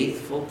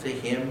faithful to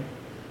Him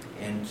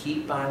and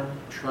keep on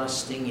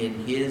trusting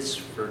in His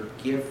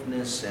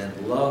forgiveness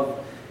and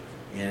love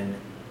and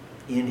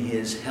in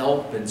His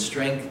help and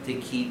strength to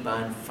keep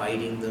on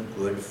fighting the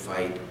good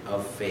fight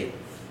of faith.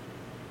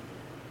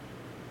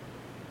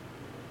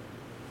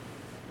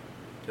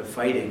 To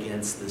fight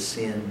against the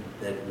sin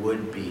that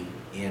would be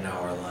in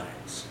our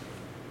lives.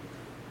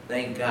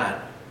 Thank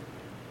God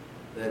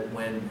that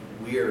when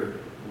we're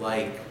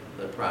like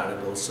the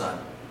prodigal son,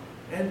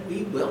 and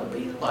we will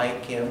be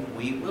like him,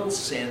 we will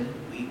sin,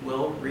 we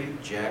will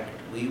reject,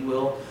 we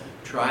will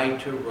try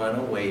to run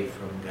away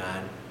from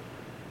God.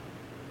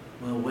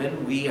 Well,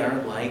 when we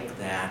are like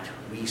that,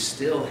 we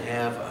still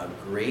have a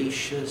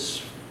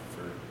gracious,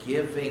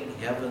 forgiving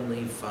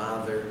Heavenly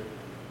Father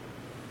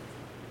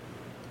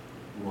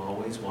who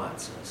always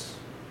wants us.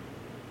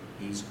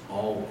 He's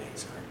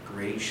always our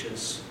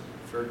gracious,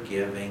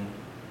 forgiving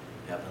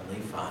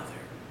Heavenly Father.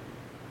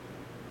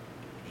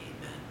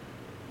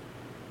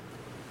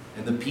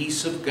 And the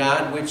peace of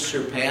God, which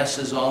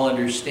surpasses all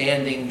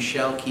understanding,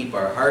 shall keep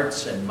our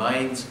hearts and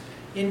minds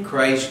in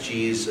Christ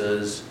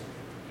Jesus.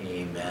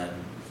 Amen.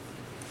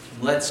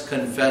 Let's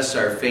confess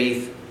our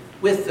faith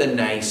with the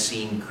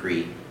Nicene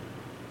Creed.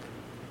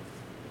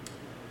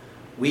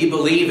 We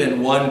believe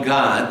in one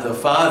God, the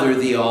Father,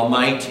 the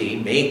Almighty,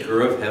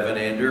 maker of heaven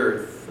and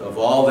earth, of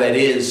all that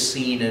is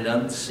seen and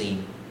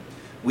unseen.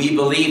 We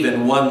believe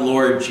in one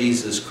Lord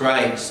Jesus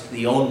Christ,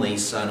 the only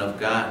Son of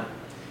God,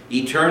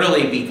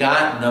 eternally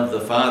begotten of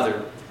the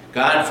Father,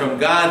 God from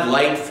God,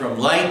 light from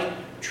light,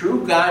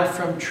 true God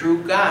from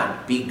true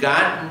God,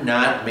 begotten,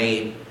 not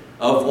made,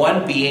 of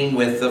one being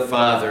with the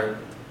Father.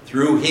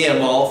 Through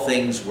him all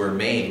things were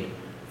made.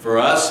 For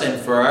us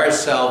and for our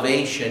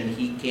salvation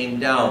he came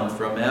down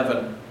from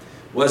heaven,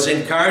 was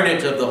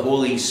incarnate of the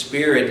Holy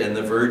Spirit and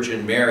the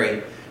Virgin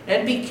Mary,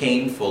 and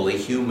became fully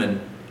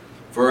human.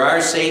 For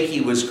our sake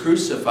he was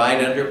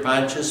crucified under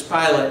Pontius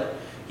Pilate.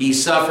 He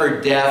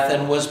suffered death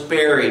and was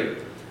buried.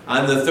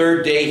 On the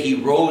third day he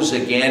rose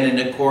again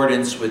in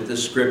accordance with the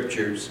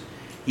Scriptures.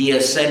 He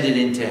ascended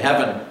into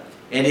heaven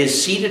and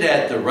is seated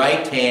at the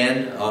right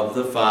hand of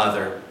the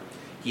Father.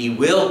 He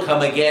will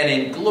come again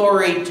in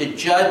glory to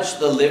judge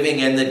the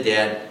living and the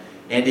dead,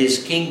 and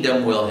his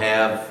kingdom will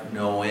have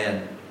no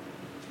end.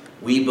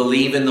 We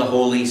believe in the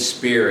Holy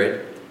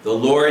Spirit, the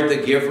Lord,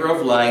 the giver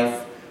of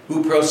life,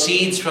 who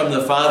proceeds from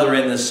the Father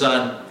and the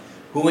Son,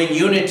 who in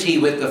unity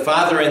with the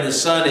Father and the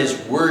Son is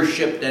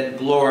worshipped and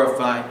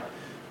glorified,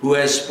 who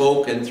has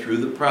spoken through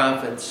the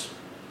prophets.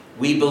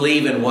 We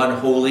believe in one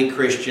holy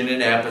Christian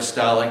and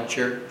apostolic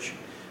church.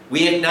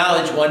 We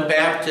acknowledge one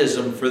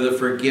baptism for the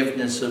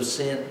forgiveness of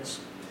sins.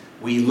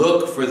 We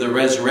look for the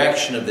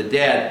resurrection of the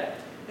dead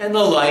and the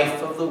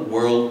life of the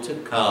world to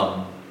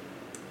come.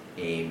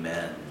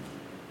 Amen.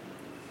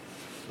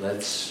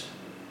 Let's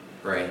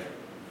pray.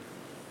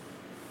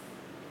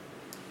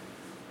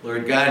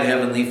 Lord God,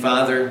 Heavenly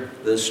Father,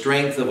 the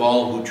strength of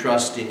all who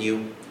trust in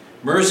you,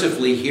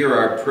 mercifully hear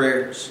our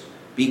prayers.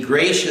 Be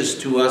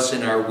gracious to us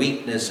in our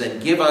weakness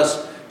and give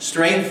us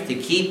strength to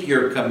keep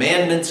your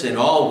commandments in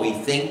all we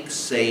think,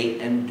 say,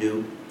 and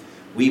do.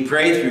 We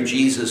pray through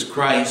Jesus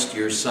Christ,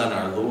 your Son,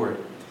 our Lord,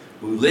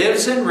 who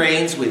lives and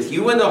reigns with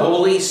you in the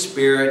Holy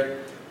Spirit,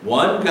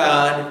 one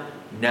God,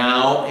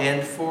 now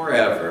and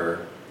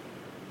forever.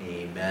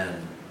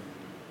 Amen.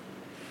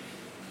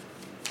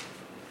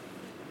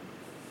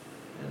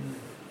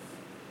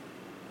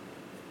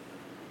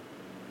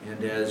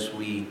 And as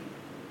we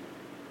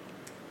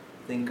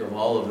think of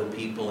all of the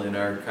people in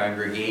our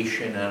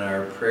congregation on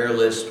our prayer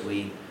list,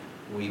 we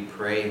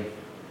pray,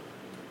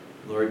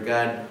 Lord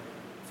God,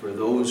 for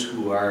those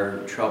who are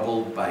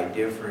troubled by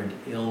different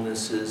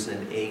illnesses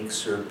and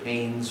aches or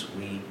pains,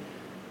 we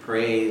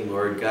pray,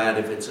 Lord God,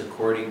 if it's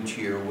according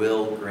to your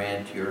will,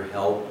 grant your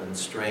help and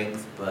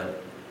strength,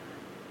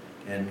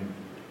 and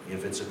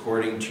if it's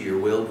according to your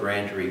will,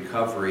 grant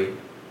recovery,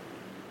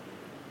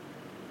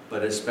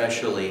 but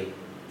especially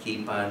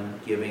keep on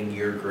giving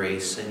your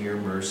grace and your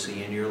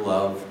mercy and your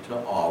love to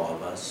all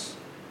of us.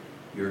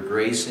 Your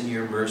grace and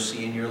your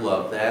mercy and your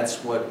love,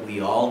 that's what we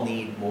all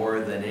need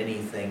more than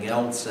anything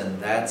else, and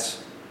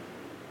that's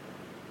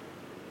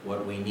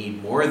what we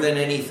need more than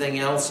anything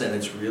else, and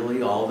it's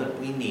really all that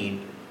we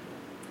need.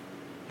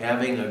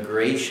 Having a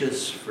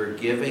gracious,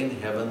 forgiving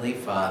Heavenly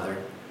Father,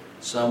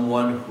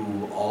 someone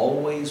who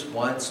always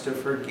wants to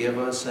forgive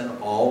us and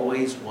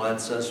always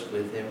wants us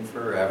with him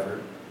forever.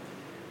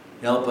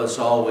 Help us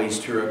always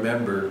to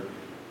remember,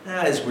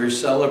 as we're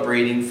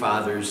celebrating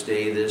Father's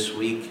Day this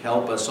week,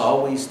 help us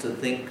always to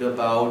think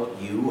about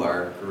you,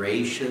 our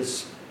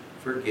gracious,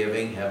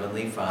 forgiving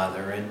Heavenly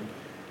Father.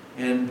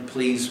 And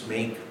please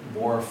make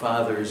more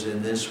fathers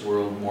in this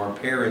world, more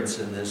parents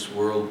in this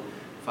world,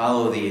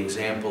 follow the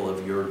example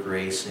of your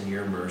grace and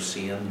your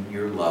mercy and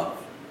your love.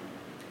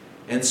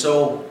 And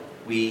so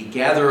we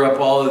gather up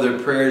all of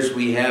the prayers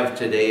we have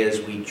today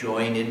as we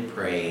join in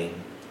praying.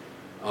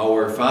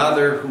 Our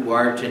Father, who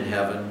art in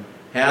heaven,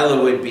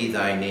 hallowed be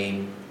thy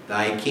name.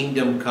 Thy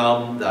kingdom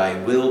come, thy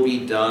will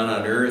be done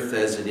on earth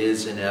as it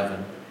is in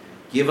heaven.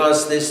 Give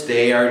us this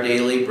day our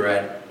daily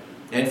bread,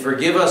 And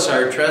forgive us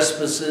our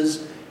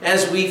trespasses,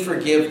 as we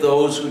forgive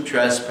those who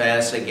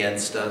trespass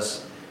against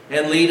us.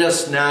 And lead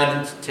us not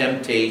into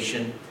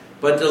temptation,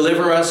 but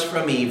deliver us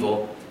from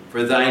evil.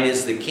 For thine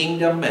is the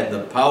kingdom, and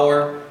the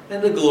power,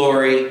 and the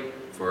glory,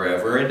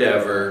 forever and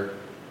ever.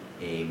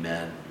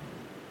 Amen.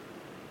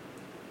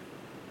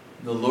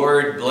 The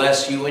Lord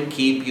bless you and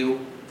keep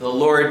you. The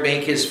Lord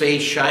make his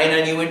face shine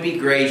on you and be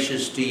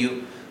gracious to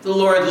you. The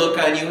Lord look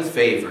on you with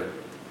favor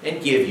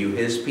and give you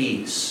his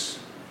peace.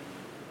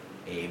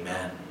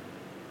 Amen.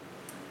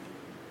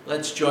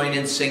 Let's join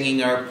in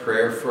singing our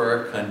prayer for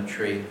our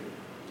country.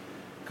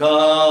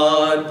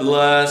 God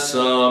bless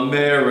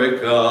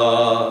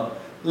America,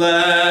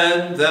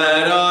 land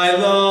that I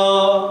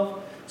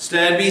love.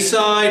 Stand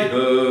beside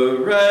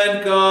her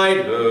and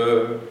guide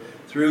her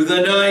through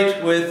the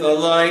night with a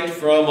light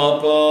from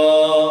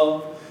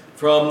above.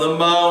 From the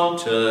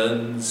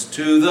mountains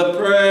to the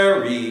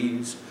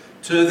prairies,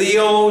 to the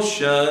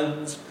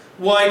oceans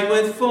white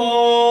with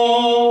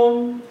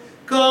foam.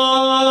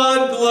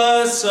 God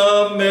bless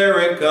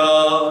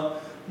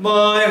America,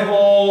 my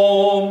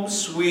home,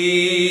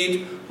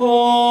 sweet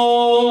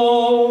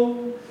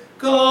home.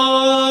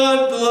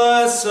 God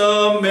bless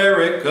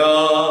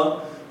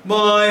America,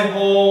 my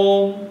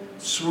home,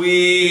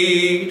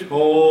 sweet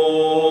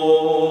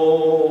home.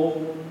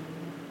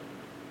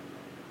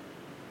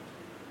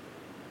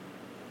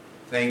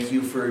 Thank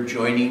you for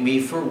joining me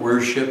for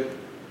worship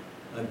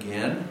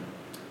again.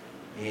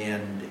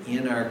 And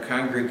in our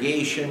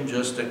congregation,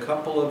 just a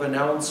couple of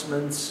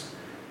announcements.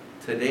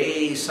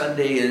 Today,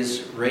 Sunday,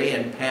 is Ray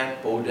and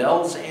Pat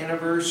Bodell's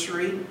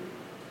anniversary.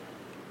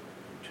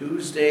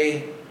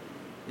 Tuesday,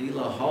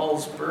 Leela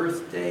Hall's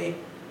birthday.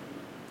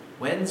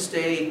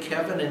 Wednesday,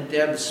 Kevin and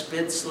Deb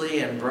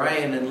Spitzley and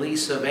Brian and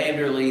Lisa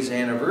Vanderlee's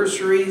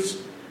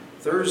anniversaries.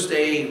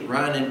 Thursday,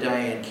 Ron and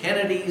Diane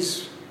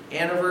Kennedy's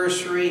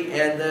anniversary.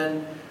 And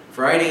then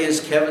Friday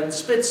is Kevin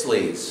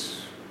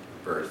Spitzley's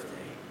birthday.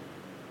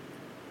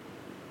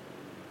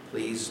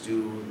 Please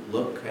do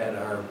look at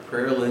our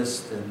prayer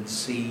list and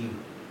see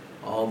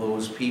all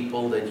those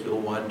people that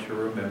you'll want to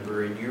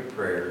remember in your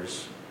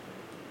prayers.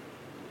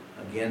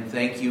 Again,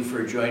 thank you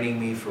for joining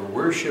me for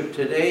worship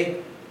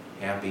today.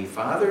 Happy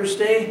Father's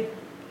Day.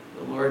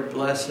 The Lord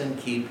bless and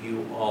keep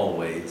you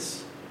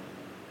always.